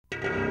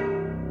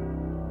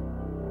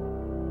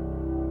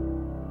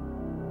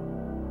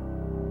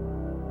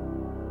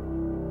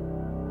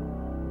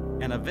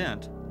An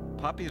event,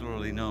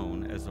 popularly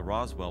known as the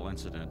Roswell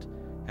incident,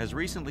 has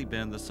recently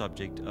been the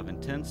subject of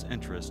intense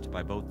interest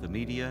by both the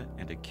media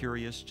and a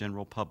curious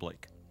general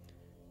public.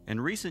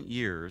 In recent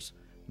years,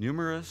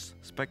 numerous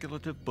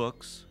speculative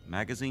books,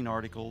 magazine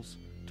articles,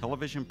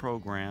 television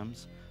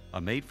programs,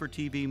 a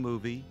made-for-TV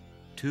movie,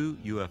 2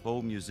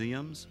 UFO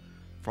museums,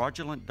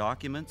 fraudulent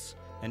documents,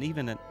 and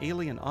even an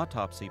alien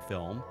autopsy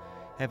film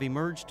have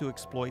emerged to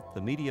exploit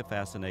the media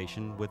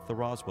fascination with the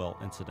Roswell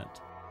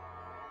incident.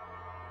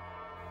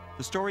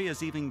 The story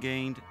has even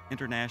gained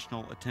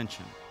international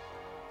attention.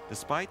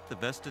 Despite the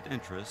vested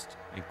interest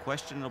and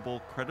questionable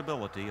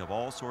credibility of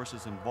all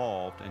sources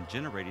involved in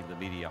generating the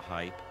media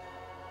hype,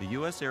 the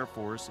U.S. Air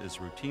Force is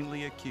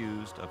routinely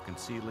accused of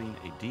concealing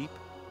a deep,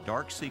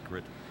 dark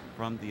secret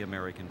from the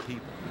American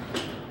people.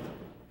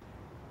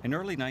 In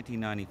early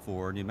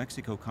 1994, New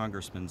Mexico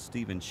Congressman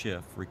Stephen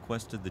Schiff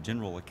requested the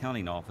General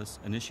Accounting Office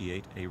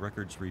initiate a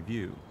records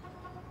review.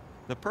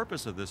 The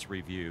purpose of this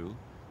review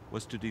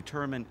was to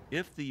determine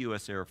if the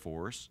U.S. Air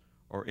Force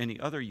or any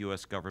other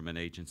U.S. government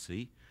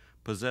agency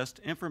possessed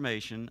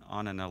information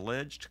on an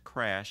alleged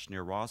crash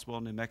near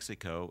Roswell, New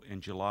Mexico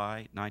in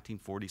July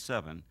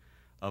 1947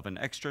 of an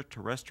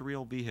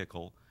extraterrestrial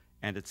vehicle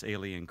and its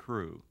alien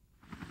crew.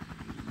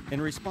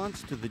 In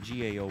response to the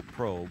GAO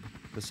probe,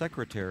 the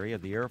Secretary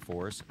of the Air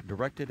Force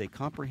directed a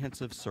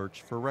comprehensive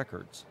search for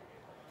records.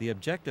 The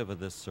objective of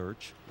this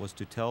search was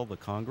to tell the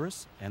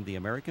Congress and the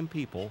American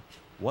people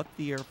what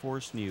the Air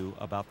Force knew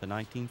about the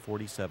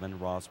 1947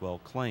 Roswell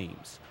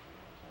claims.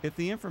 If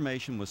the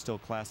information was still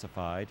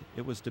classified,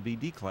 it was to be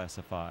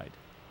declassified.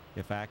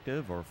 If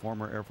active or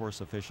former Air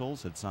Force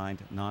officials had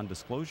signed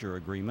non-disclosure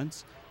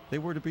agreements, they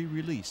were to be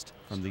released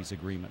from these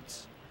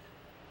agreements.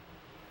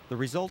 The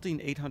resulting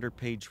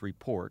 800-page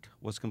report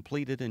was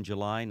completed in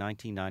July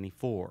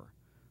 1994.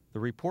 The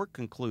report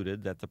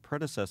concluded that the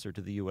predecessor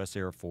to the U.S.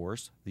 Air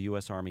Force, the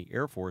U.S. Army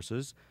Air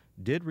Forces,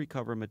 did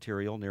recover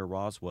material near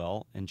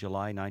Roswell in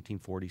July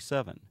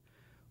 1947.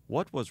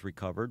 What was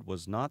recovered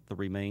was not the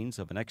remains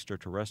of an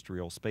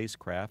extraterrestrial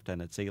spacecraft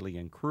and its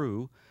alien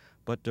crew,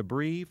 but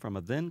debris from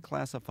a then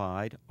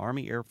classified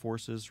Army Air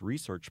Forces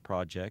research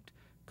project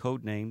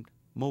codenamed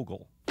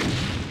Mogul.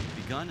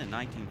 Begun in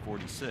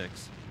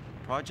 1946,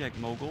 Project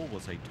Mogul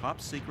was a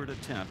top-secret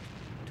attempt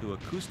to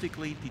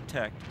acoustically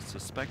detect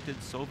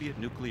suspected Soviet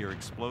nuclear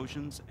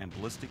explosions and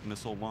ballistic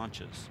missile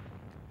launches.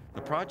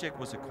 The project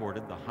was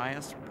accorded the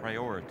highest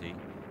priority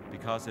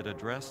because it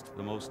addressed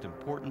the most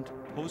important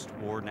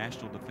post-war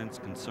national defense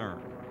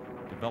concern,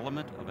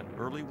 development of an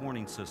early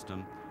warning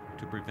system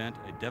to prevent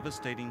a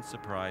devastating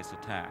surprise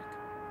attack.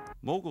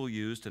 Mogul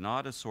used an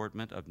odd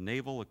assortment of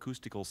naval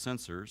acoustical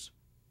sensors,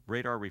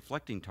 radar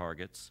reflecting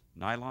targets,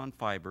 nylon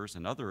fibers,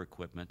 and other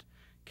equipment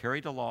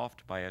carried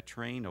aloft by a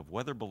train of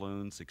weather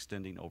balloons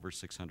extending over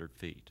 600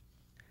 feet.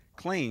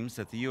 Claims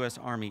that the U.S.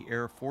 Army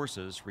Air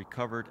Forces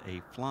recovered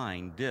a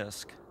flying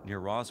disc near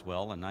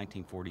Roswell in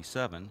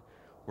 1947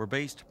 were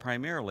based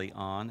primarily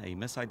on a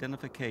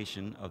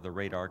misidentification of the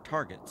radar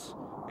targets,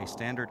 a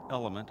standard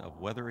element of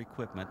weather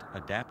equipment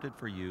adapted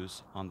for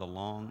use on the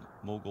long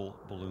Mogul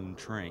balloon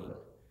train.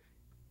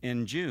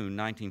 In June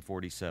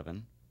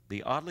 1947,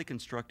 the oddly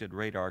constructed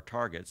radar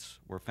targets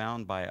were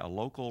found by a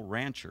local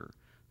rancher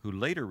who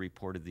later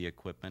reported the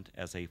equipment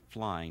as a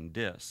flying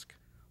disc.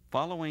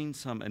 Following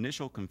some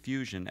initial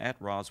confusion at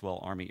Roswell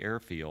Army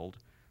Airfield,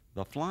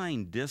 the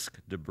flying disc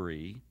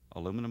debris,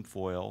 aluminum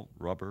foil,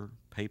 rubber,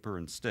 paper,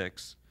 and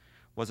sticks,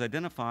 was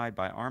identified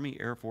by Army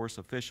Air Force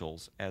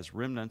officials as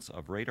remnants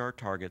of radar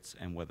targets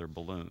and weather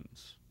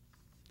balloons.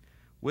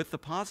 With the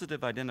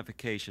positive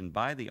identification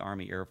by the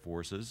Army Air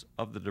Forces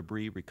of the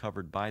debris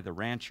recovered by the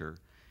rancher,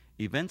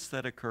 events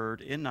that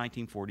occurred in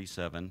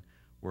 1947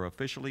 were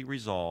officially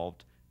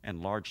resolved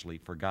and largely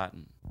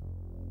forgotten.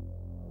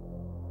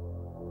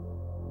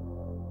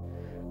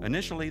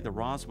 Initially, the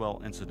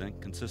Roswell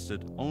incident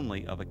consisted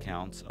only of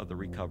accounts of the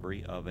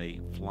recovery of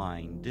a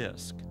flying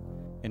disc.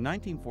 In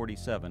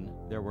 1947,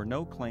 there were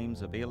no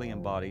claims of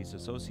alien bodies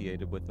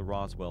associated with the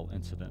Roswell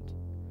incident.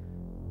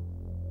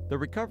 The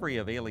recovery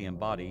of alien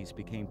bodies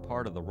became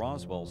part of the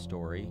Roswell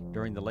story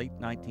during the late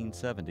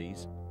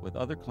 1970s, with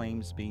other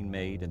claims being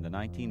made in the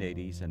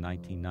 1980s and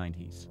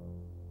 1990s.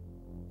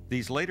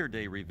 These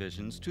later-day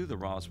revisions to the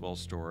Roswell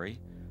story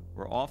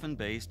were often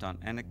based on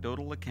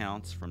anecdotal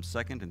accounts from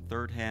second- and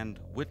third-hand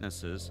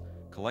witnesses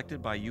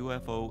collected by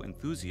UFO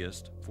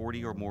enthusiasts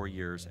 40 or more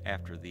years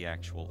after the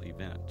actual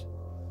event.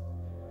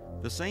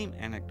 The same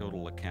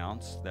anecdotal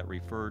accounts that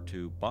refer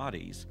to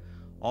bodies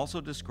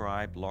also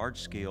describe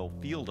large-scale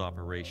field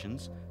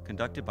operations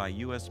conducted by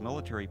U.S.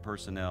 military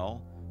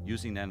personnel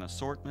using an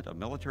assortment of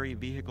military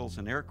vehicles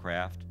and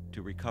aircraft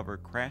to recover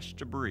crashed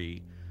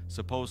debris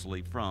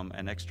supposedly from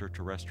an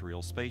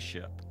extraterrestrial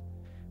spaceship.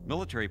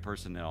 Military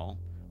personnel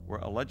were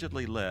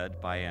allegedly led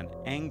by an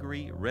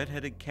angry,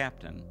 red-headed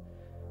captain,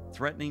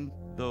 threatening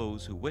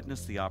those who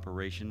witnessed the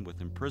operation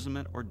with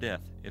imprisonment or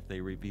death if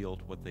they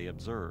revealed what they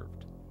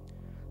observed.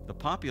 The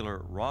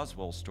popular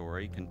Roswell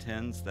story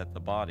contends that the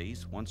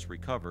bodies, once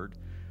recovered,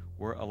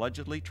 were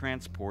allegedly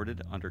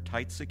transported under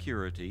tight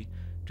security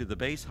to the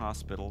base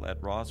hospital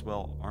at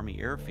Roswell Army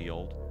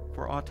Airfield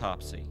for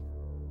autopsy.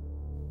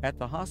 At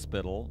the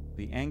hospital,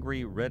 the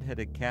angry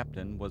red-headed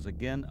captain was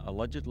again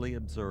allegedly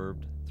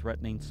observed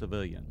threatening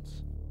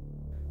civilians.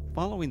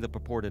 Following the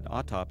purported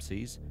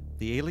autopsies,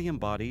 the alien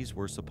bodies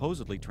were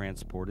supposedly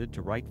transported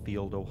to Wright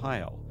Field,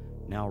 Ohio,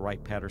 now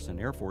Wright-Patterson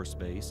Air Force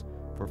Base,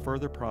 for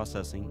further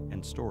processing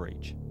and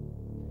storage.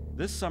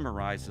 This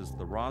summarizes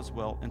the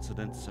Roswell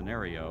incident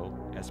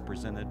scenario as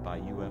presented by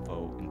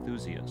UFO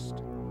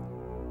enthusiasts.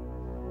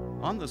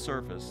 On the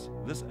surface,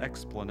 this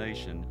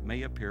explanation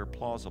may appear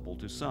plausible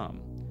to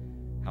some.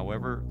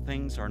 However,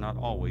 things are not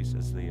always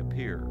as they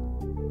appear.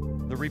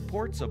 The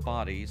reports of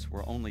bodies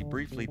were only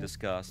briefly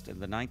discussed in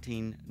the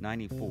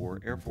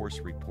 1994 Air Force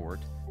report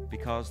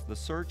because the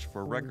search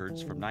for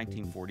records from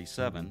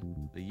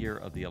 1947, the year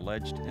of the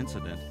alleged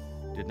incident,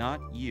 did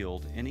not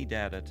yield any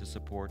data to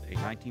support a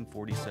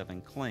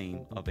 1947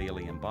 claim of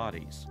alien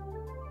bodies.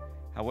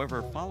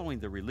 However, following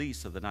the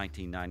release of the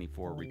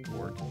 1994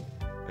 report,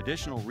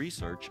 additional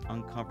research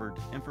uncovered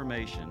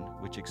information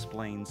which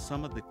explains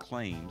some of the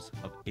claims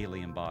of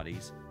alien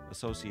bodies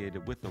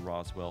associated with the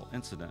Roswell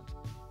incident.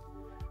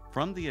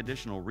 From the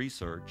additional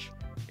research,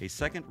 a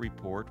second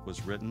report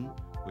was written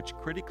which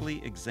critically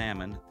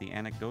examined the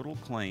anecdotal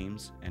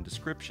claims and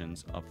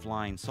descriptions of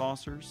flying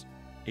saucers,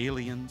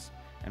 aliens,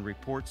 and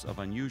reports of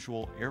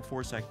unusual Air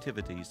Force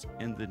activities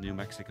in the New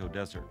Mexico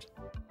desert.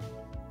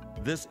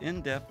 This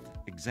in-depth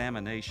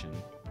examination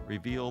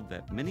revealed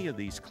that many of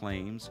these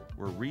claims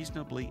were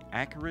reasonably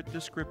accurate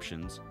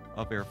descriptions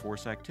of Air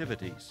Force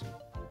activities.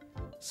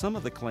 Some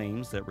of the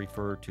claims that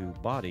refer to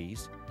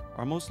bodies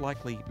are most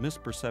likely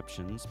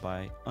misperceptions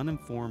by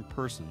uninformed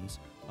persons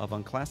of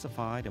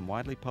unclassified and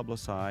widely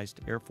publicized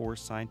Air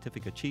Force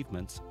scientific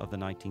achievements of the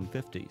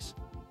 1950s.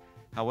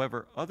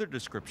 However, other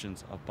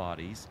descriptions of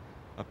bodies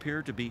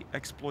appear to be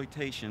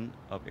exploitation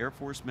of Air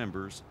Force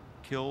members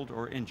killed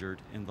or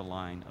injured in the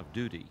line of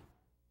duty.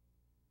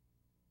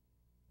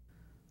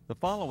 The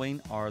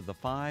following are the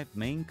 5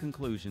 main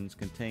conclusions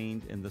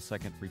contained in the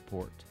second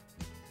report.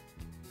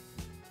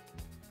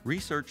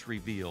 Research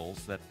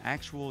reveals that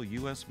actual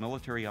U.S.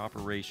 military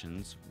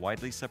operations,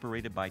 widely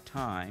separated by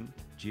time,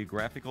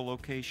 geographical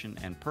location,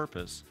 and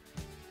purpose,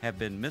 have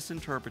been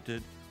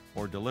misinterpreted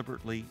or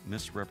deliberately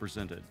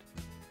misrepresented.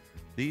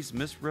 These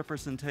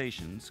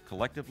misrepresentations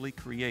collectively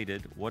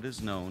created what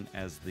is known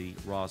as the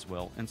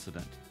Roswell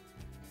incident.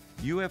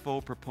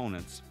 UFO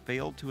proponents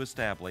failed to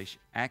establish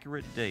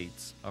accurate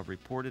dates of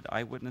reported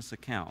eyewitness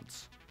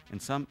accounts, in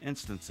some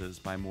instances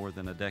by more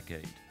than a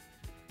decade.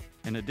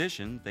 In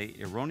addition, they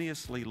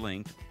erroneously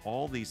linked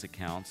all these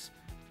accounts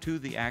to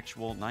the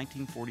actual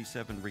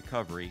 1947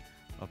 recovery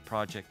of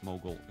Project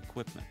Mogul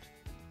equipment.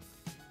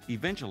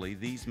 Eventually,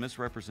 these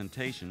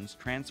misrepresentations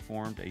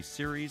transformed a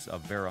series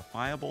of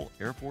verifiable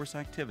Air Force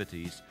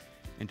activities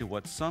into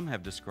what some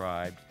have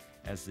described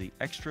as the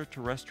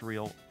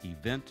extraterrestrial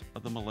event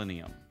of the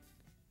millennium.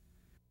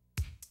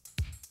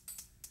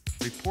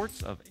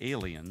 Reports of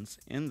aliens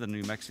in the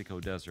New Mexico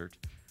desert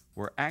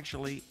were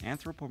actually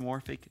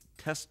anthropomorphic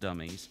test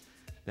dummies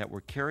that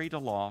were carried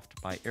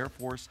aloft by Air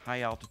Force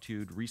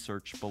high-altitude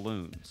research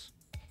balloons.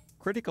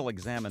 Critical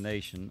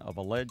examination of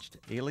alleged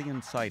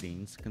alien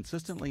sightings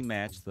consistently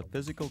matched the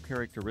physical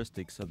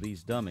characteristics of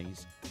these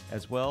dummies,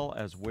 as well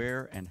as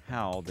where and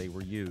how they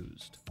were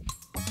used.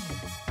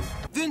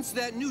 Vince,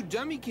 that new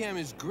dummy cam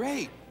is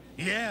great.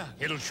 Yeah,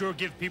 it'll sure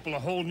give people a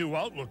whole new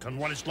outlook on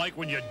what it's like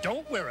when you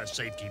don't wear a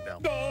safety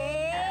belt.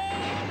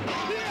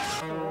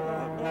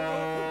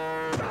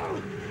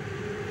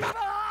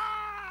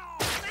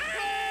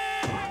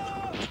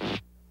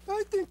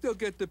 I think they'll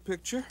get the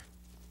picture.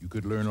 You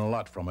could learn a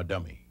lot from a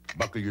dummy.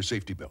 Buckle your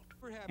safety belt.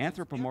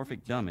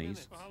 Anthropomorphic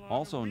dummies,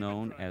 also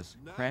known as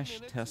crash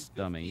test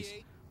dummies,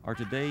 are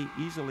today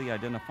easily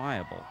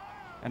identifiable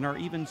and are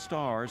even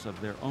stars of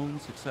their own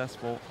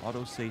successful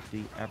auto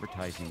safety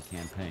advertising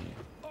campaign.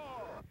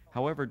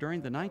 However,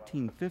 during the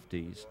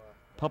 1950s,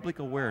 public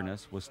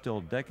awareness was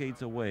still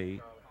decades away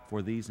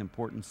for these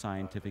important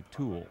scientific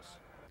tools.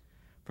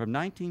 From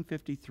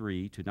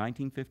 1953 to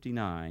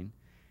 1959,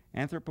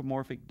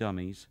 anthropomorphic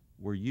dummies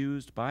were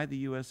used by the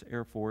U.S.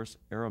 Air Force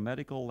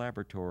Aeromedical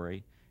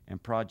Laboratory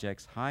and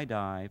projects High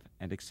Dive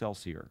and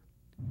Excelsior.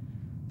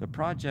 The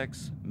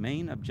project's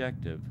main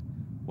objective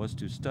was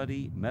to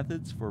study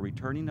methods for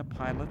returning a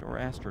pilot or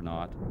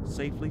astronaut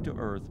safely to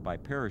Earth by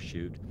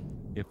parachute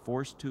if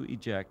forced to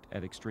eject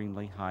at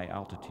extremely high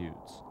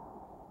altitudes.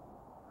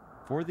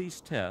 For these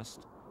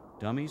tests,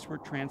 dummies were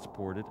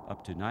transported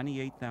up to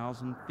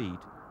 98,000 feet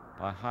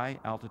by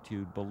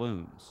high-altitude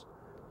balloons.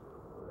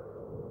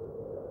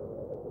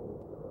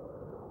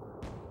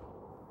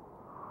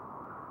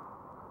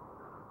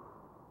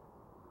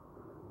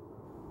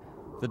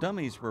 The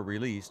dummies were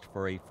released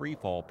for a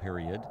free-fall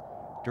period,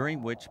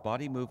 during which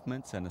body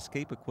movements and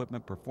escape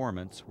equipment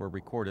performance were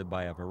recorded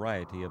by a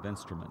variety of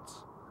instruments.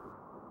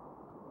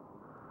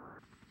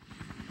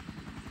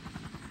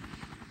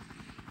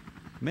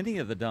 Many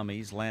of the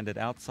dummies landed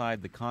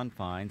outside the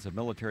confines of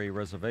military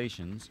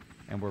reservations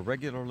and were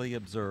regularly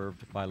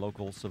observed by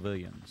local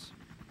civilians.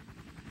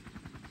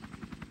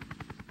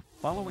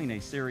 Following a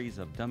series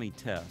of dummy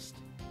tests,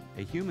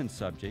 a human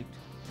subject,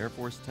 Air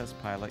Force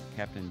test pilot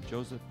Captain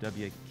Joseph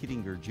W.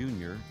 Kittinger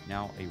Jr.,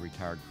 now a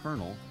retired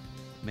colonel,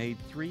 made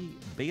 3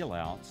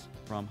 bailouts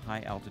from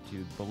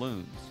high-altitude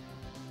balloons.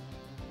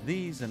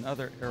 These and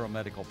other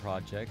aeromedical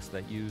projects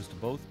that used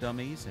both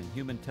dummies and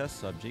human test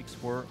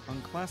subjects were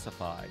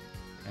unclassified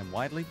and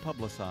widely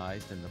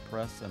publicized in the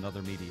press and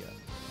other media.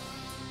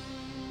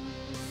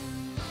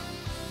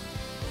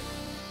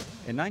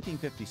 In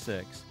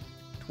 1956,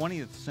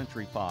 20th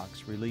Century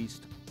Fox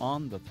released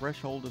On the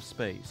Threshold of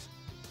Space,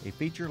 a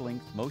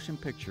feature-length motion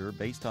picture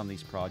based on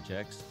these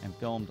projects and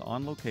filmed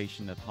on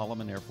location at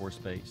Holloman Air Force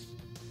Base.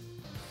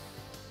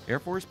 Air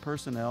Force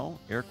personnel,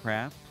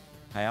 aircraft,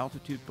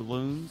 high-altitude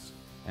balloons,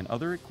 and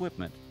other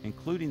equipment,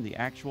 including the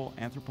actual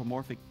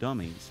anthropomorphic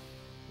dummies,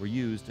 were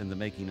used in the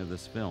making of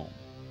this film.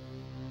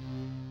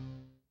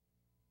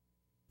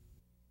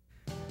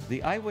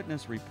 The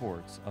eyewitness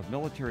reports of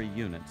military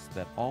units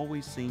that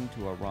always seem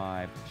to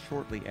arrive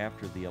shortly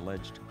after the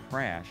alleged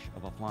crash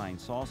of a flying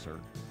saucer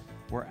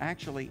were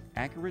actually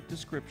accurate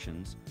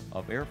descriptions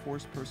of Air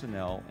Force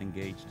personnel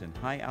engaged in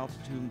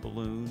high-altitude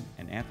balloon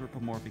and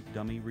anthropomorphic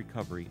dummy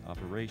recovery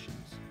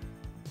operations.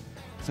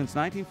 Since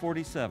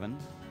 1947,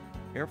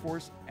 Air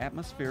Force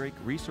atmospheric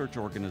research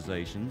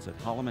organizations at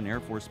Holloman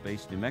Air Force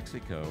Base, New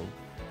Mexico,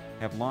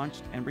 have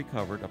launched and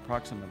recovered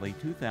approximately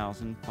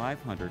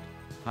 2,500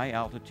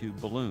 high-altitude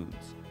balloons,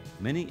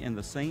 many in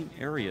the same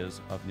areas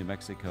of New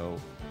Mexico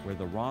where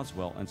the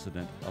Roswell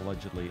incident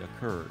allegedly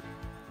occurred.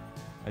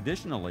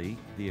 Additionally,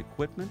 the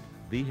equipment,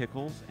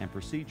 vehicles, and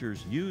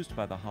procedures used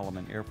by the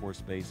Holloman Air Force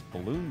Base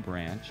Balloon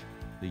Branch,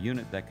 the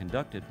unit that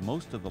conducted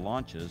most of the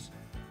launches,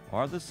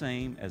 are the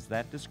same as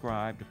that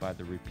described by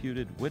the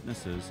reputed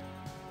witnesses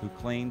who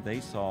claimed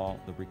they saw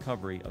the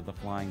recovery of the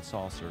flying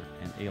saucer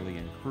and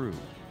alien crew.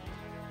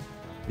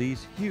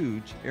 These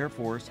huge Air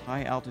Force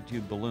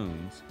high-altitude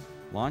balloons,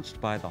 launched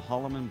by the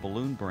Holloman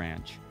Balloon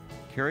Branch,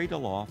 carried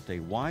aloft a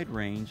wide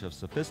range of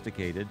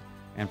sophisticated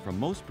and, from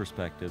most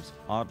perspectives,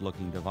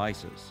 odd-looking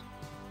devices.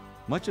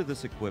 Much of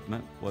this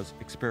equipment was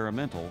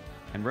experimental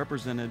and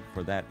represented,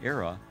 for that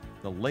era,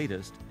 the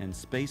latest in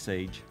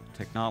space-age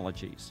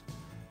technologies.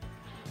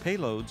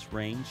 Payloads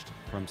ranged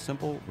from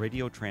simple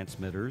radio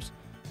transmitters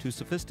to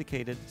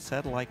sophisticated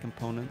satellite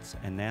components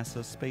and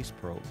NASA space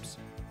probes.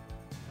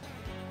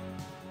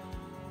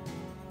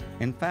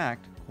 In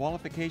fact,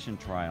 qualification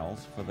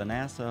trials for the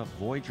NASA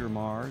Voyager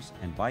Mars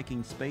and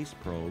Viking space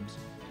probes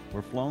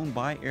were flown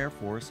by Air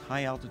Force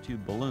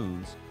high-altitude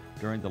balloons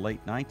during the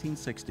late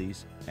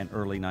 1960s and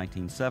early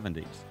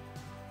 1970s.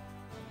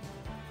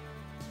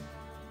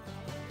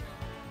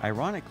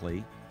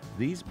 Ironically,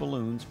 these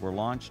balloons were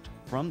launched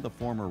from the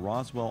former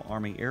Roswell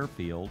Army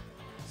Airfield,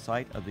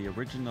 site of the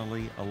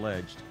originally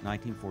alleged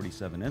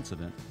 1947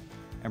 incident,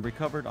 and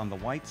recovered on the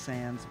White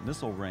Sands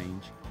Missile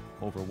Range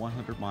over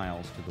 100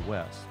 miles to the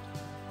west.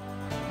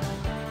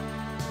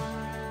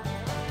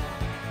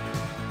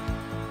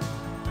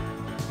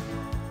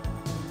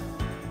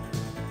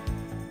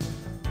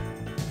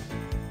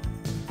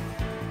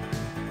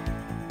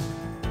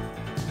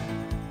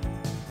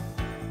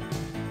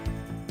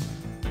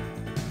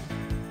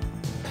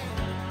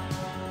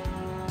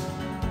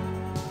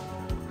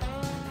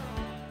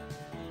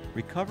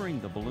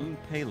 Recovering the balloon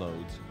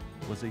payloads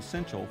was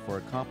essential for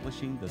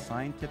accomplishing the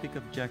scientific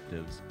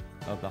objectives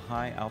of the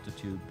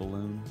high-altitude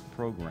balloon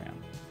program.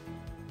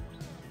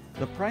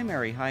 The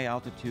primary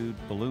high-altitude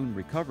balloon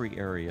recovery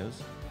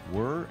areas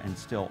were and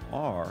still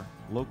are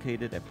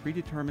located at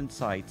predetermined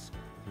sites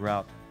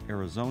throughout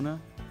Arizona,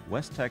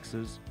 West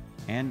Texas,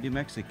 and New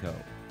Mexico,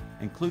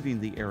 including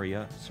the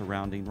area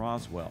surrounding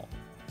Roswell.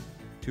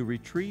 To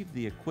retrieve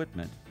the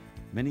equipment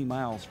many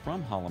miles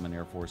from Holloman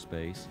Air Force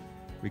Base,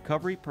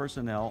 recovery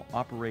personnel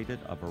operated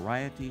a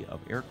variety of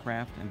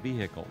aircraft and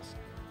vehicles.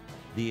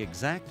 The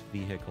exact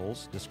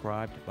vehicles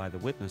described by the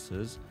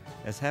witnesses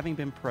as having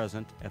been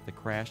present at the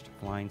crashed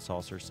flying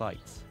saucer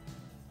sites.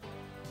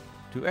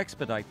 To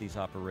expedite these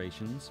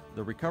operations,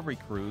 the recovery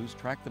crews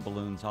tracked the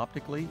balloons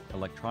optically,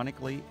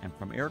 electronically, and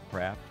from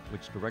aircraft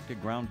which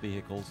directed ground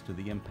vehicles to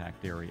the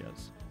impact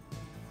areas.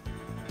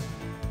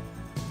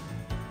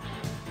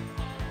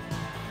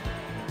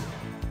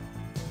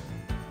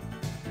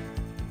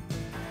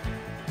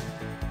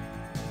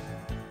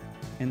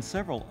 In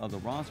several of the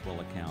Roswell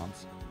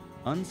accounts,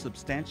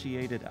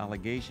 unsubstantiated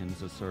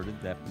allegations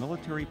asserted that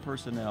military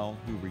personnel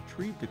who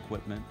retrieved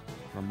equipment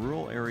from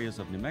rural areas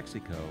of New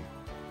Mexico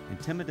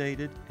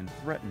intimidated and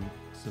threatened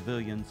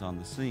civilians on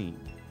the scene.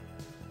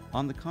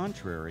 On the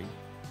contrary,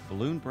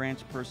 Balloon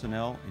Branch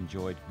personnel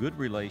enjoyed good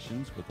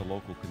relations with the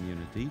local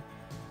community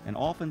and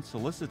often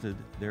solicited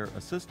their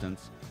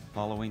assistance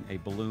following a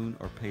balloon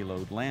or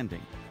payload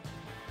landing.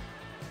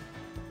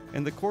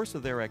 In the course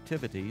of their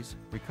activities,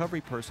 recovery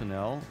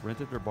personnel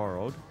rented or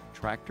borrowed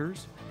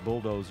tractors,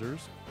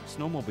 bulldozers,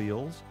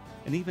 snowmobiles,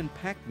 and even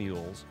pack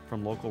mules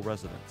from local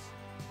residents.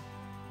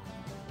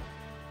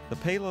 The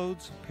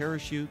payloads,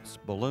 parachutes,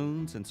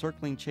 balloons, and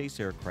circling chase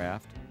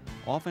aircraft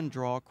often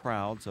draw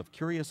crowds of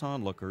curious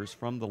onlookers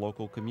from the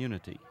local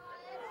community.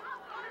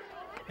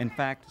 In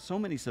fact, so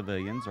many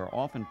civilians are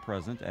often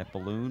present at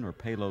balloon or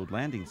payload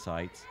landing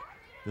sites,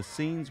 the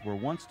scenes were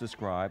once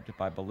described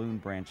by balloon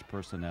branch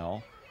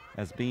personnel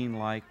as being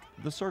like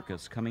the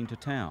circus coming to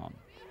town.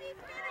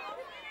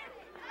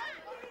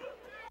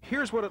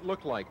 Here's what it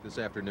looked like this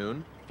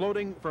afternoon,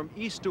 floating from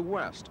east to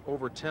west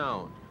over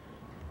town.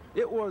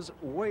 It was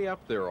way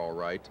up there, all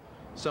right,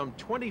 some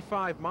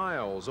 25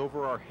 miles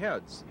over our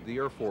heads, the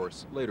Air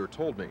Force later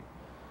told me.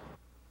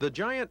 The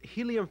giant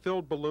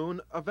helium-filled balloon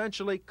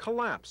eventually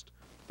collapsed,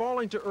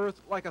 falling to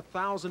Earth like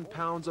 1,000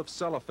 pounds of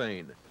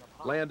cellophane,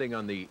 landing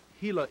on the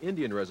Gila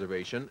Indian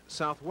Reservation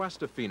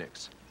southwest of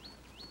Phoenix.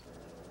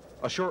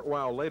 A short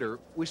while later,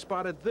 we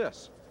spotted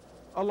this,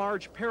 a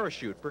large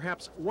parachute,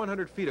 perhaps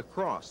 100 feet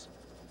across.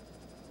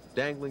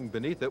 Dangling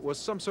beneath it was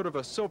some sort of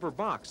a silver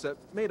box that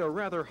made a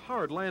rather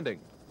hard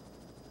landing.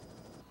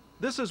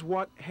 This is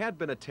what had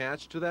been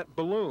attached to that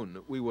balloon,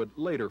 we would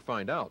later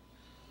find out.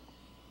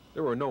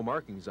 There were no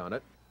markings on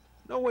it,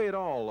 no way at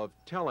all of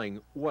telling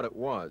what it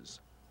was.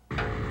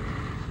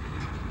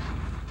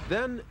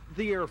 Then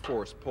the Air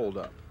Force pulled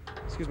up.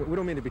 Excuse me, we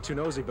don't mean to be too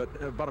nosy, but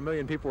about 1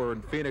 million people in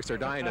Phoenix are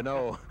dying to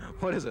know.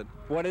 What is it?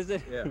 What is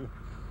it? Yeah.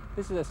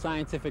 This is a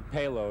scientific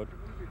payload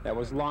that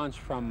was launched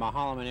from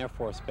Holloman Air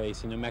Force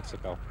Base in New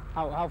Mexico.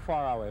 How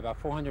far are we? About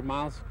 400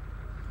 miles?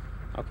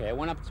 Okay, it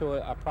went up to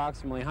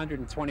approximately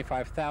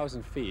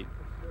 125,000 feet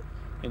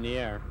in the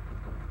air,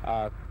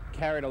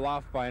 carried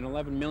aloft by an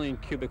 11 million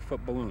cubic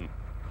foot balloon.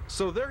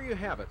 So there you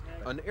have it,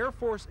 an Air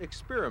Force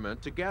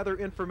experiment to gather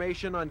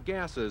information on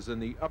gases in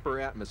the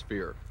upper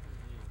atmosphere.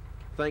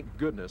 Thank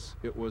goodness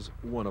it was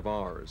one of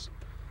ours.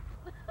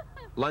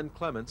 Len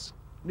Clements,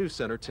 News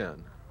Center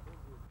 10.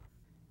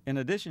 In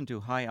addition to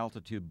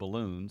high-altitude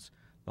balloons,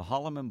 the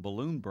Holloman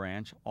Balloon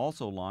Branch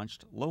also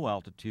launched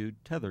low-altitude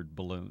tethered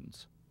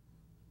balloons.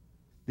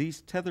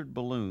 These tethered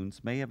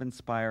balloons may have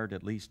inspired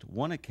at least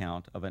one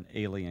account of an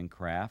alien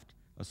craft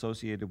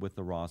associated with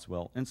the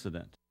Roswell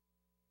incident.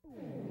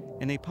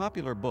 In a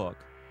popular book,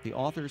 the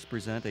authors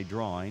present a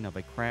drawing of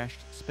a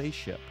crashed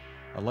spaceship,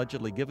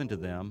 allegedly given to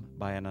them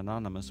by an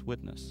anonymous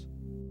witness.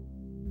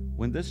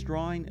 When this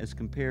drawing is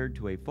compared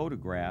to a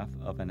photograph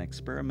of an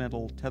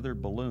experimental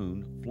tethered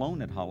balloon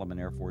flown at Holloman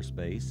Air Force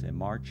Base in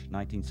March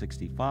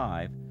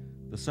 1965,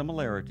 the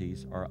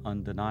similarities are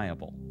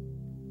undeniable.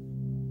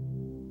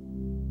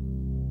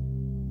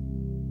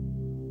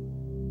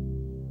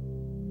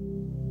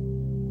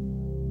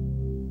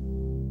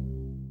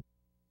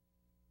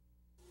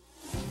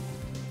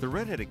 The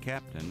red-headed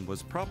captain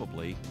was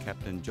probably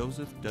Captain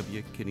Joseph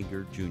W.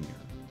 Kittinger, Jr.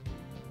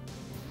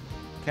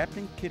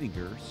 Captain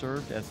Kittinger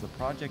served as the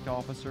project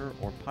officer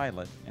or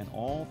pilot in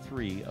all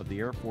three of the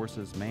Air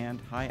Force's manned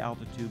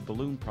high-altitude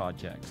balloon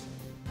projects,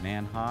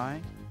 Man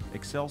High,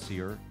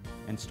 Excelsior,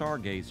 and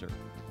Stargazer.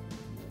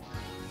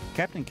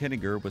 Captain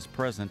Kittinger was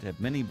present at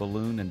many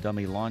balloon and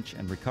dummy launch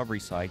and recovery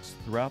sites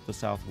throughout the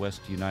southwest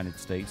United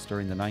States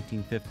during the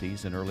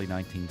 1950s and early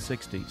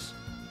 1960s.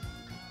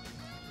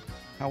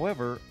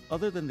 However,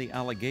 other than the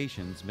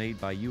allegations made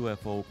by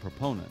UFO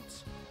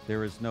proponents,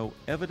 there is no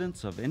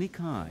evidence of any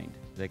kind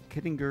that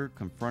Kittinger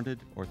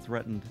confronted or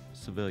threatened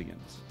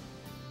civilians.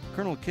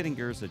 Colonel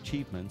Kittinger's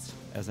achievements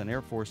as an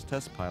Air Force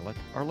test pilot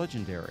are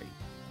legendary.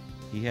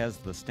 He has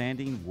the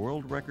standing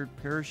world record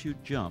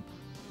parachute jump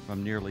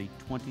from nearly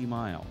 20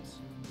 miles.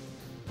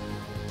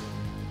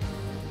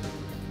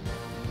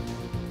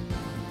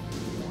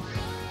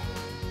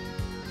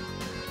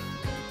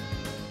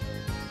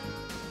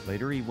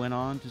 Later, he went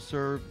on to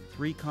serve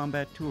 3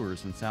 combat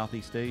tours in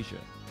Southeast Asia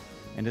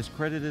and is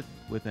credited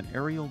with an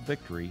aerial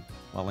victory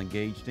while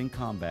engaged in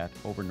combat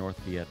over North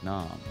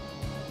Vietnam.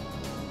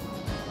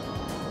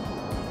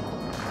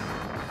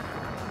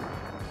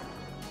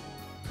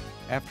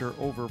 After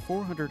over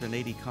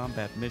 480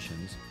 combat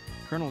missions,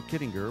 Colonel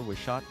Kittinger was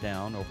shot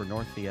down over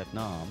North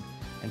Vietnam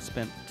and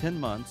spent 10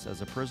 months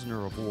as a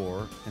prisoner of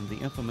war in the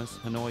infamous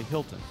Hanoi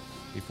Hilton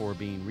before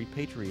being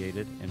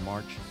repatriated in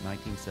March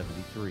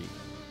 1973.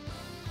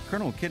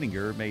 Colonel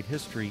Kittinger made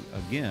history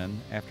again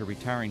after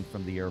retiring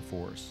from the Air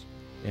Force.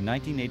 In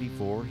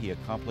 1984, he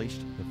accomplished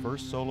the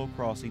first solo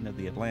crossing of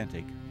the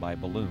Atlantic by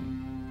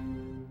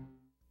balloon.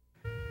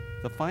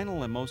 The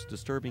final and most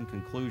disturbing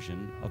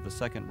conclusion of the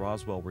second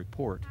Roswell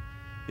report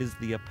is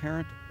the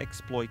apparent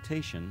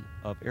exploitation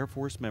of Air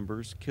Force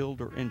members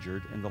killed or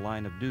injured in the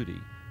line of duty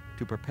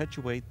to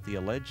perpetuate the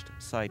alleged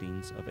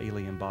sightings of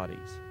alien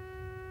bodies.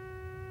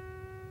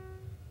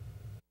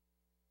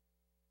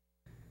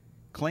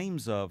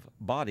 Claims of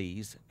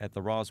bodies at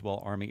the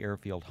Roswell Army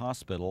Airfield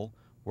Hospital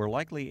were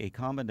likely a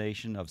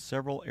combination of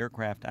several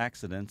aircraft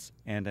accidents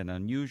and an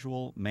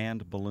unusual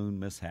manned balloon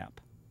mishap.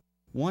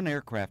 One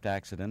aircraft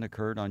accident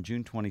occurred on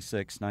June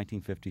 26,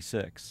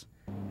 1956.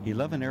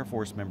 11 Air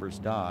Force members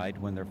died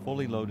when their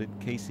fully loaded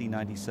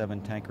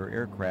KC-97 tanker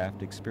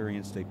aircraft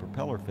experienced a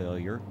propeller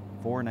failure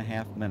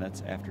 4.5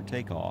 minutes after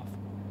takeoff.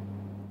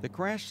 The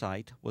crash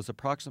site was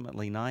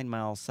approximately 9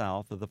 miles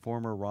south of the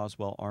former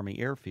Roswell Army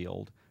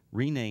Airfield,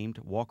 renamed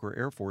Walker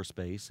Air Force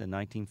Base in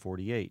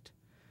 1948.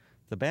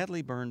 The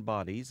badly burned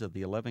bodies of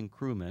the 11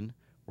 crewmen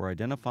were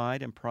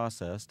identified and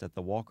processed at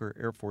the Walker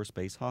Air Force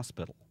Base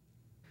Hospital.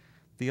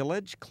 The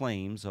alleged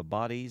claims of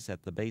bodies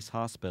at the base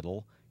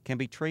hospital can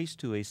be traced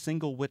to a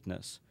single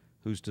witness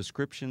whose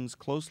descriptions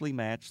closely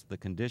matched the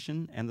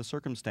condition and the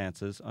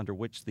circumstances under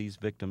which these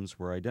victims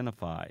were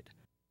identified.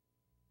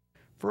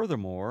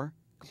 Furthermore,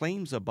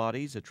 claims of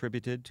bodies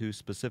attributed to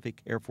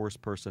specific Air Force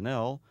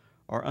personnel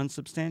are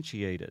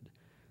unsubstantiated.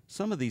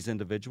 Some of these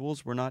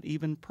individuals were not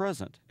even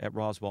present at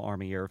Roswell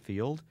Army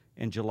Airfield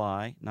in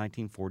July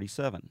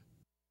 1947.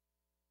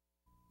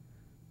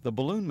 The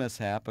balloon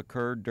mishap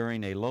occurred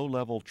during a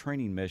low-level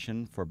training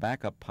mission for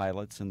backup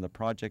pilots in the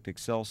Project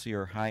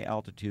Excelsior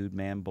high-altitude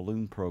manned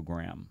balloon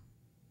program.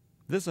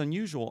 This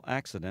unusual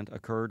accident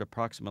occurred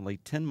approximately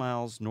 10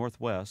 miles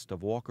northwest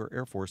of Walker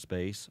Air Force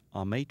Base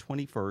on May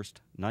 21,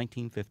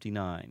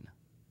 1959.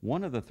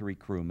 One of the three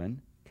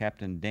crewmen,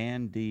 Captain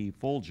Dan D.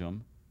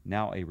 Fulgham,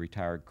 now a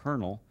retired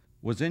colonel,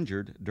 was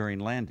injured during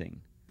landing.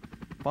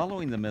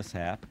 Following the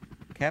mishap,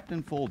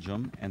 Captain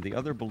Fulgham and the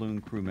other balloon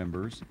crew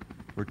members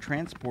were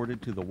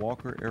transported to the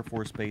Walker Air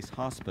Force Base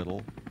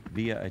Hospital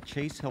via a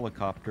chase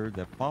helicopter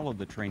that followed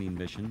the training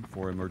mission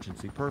for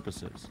emergency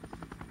purposes.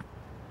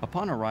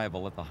 Upon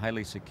arrival at the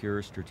highly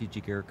secure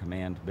Strategic Air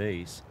Command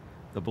base,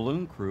 the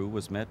balloon crew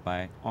was met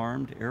by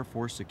armed Air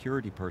Force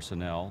security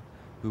personnel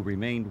who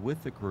remained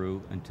with the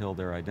crew until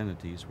their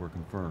identities were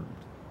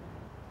confirmed.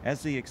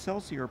 As the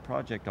Excelsior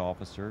project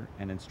officer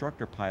and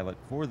instructor pilot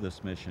for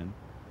this mission,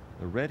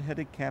 the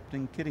red-headed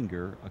Captain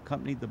Kittinger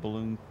accompanied the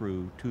balloon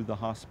crew to the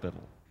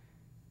hospital.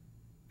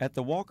 At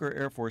the Walker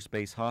Air Force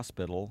Base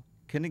Hospital,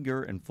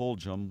 Kittinger and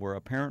Fulgham were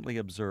apparently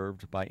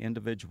observed by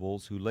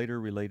individuals who later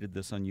related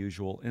this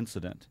unusual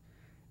incident.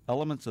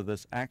 Elements of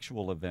this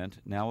actual event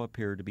now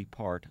appear to be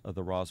part of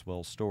the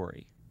Roswell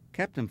story.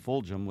 Captain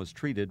Fulgham was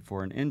treated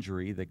for an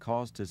injury that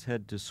caused his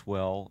head to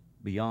swell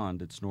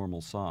beyond its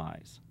normal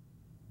size.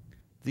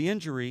 The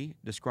injury,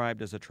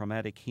 described as a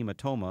traumatic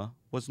hematoma,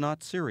 was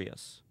not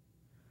serious.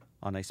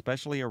 On a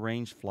specially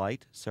arranged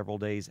flight several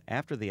days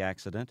after the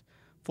accident,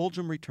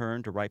 Fulgham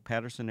returned to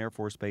Wright-Patterson Air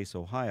Force Base,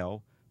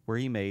 Ohio, where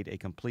he made a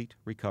complete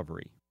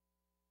recovery.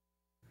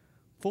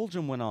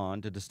 Fulgham went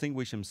on to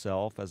distinguish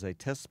himself as a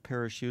test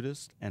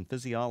parachutist and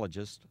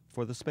physiologist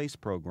for the space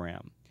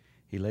program.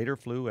 He later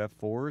flew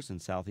F-4s in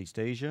Southeast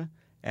Asia,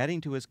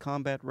 adding to his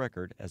combat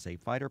record as a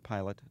fighter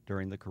pilot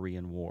during the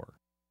Korean War.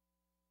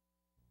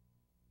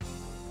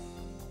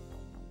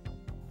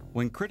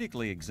 When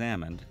critically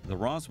examined, the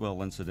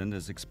Roswell incident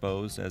is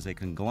exposed as a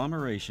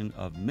conglomeration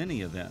of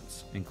many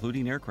events,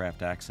 including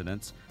aircraft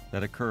accidents,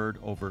 that occurred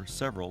over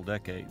several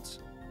decades.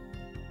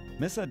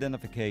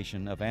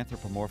 Misidentification of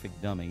anthropomorphic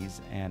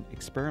dummies and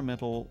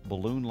experimental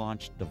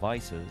balloon-launched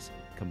devices,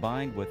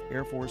 combined with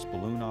Air Force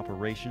balloon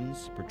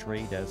operations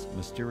portrayed as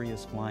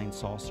mysterious flying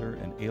saucer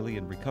and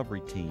alien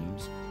recovery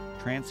teams,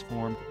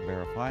 transformed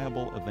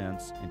verifiable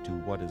events into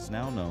what is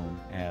now known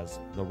as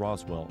the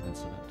Roswell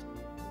incident.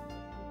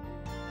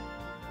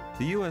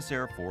 The U.S.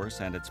 Air Force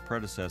and its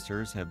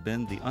predecessors have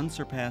been the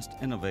unsurpassed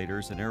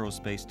innovators in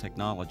aerospace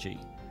technology.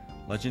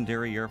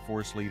 Legendary Air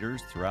Force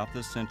leaders throughout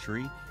this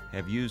century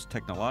have used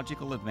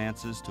technological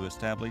advances to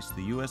establish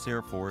the U.S.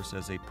 Air Force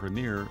as a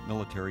premier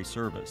military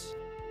service.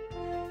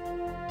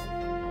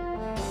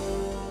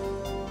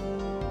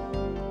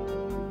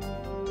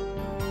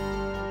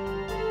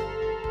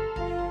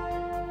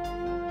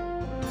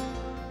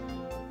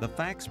 The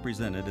facts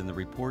presented in the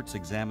reports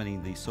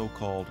examining the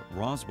so-called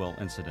Roswell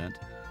incident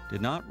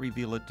did not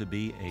reveal it to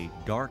be a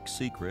dark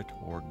secret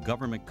or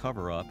government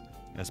cover-up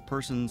as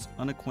persons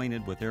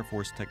unacquainted with Air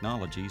Force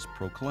technologies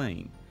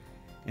proclaim.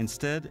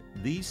 Instead,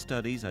 these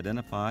studies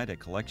identified a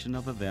collection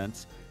of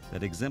events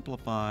that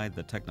exemplify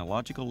the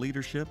technological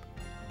leadership,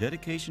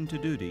 dedication to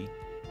duty,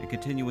 and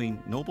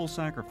continuing noble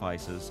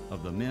sacrifices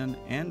of the men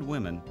and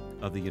women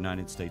of the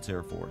United States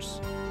Air Force.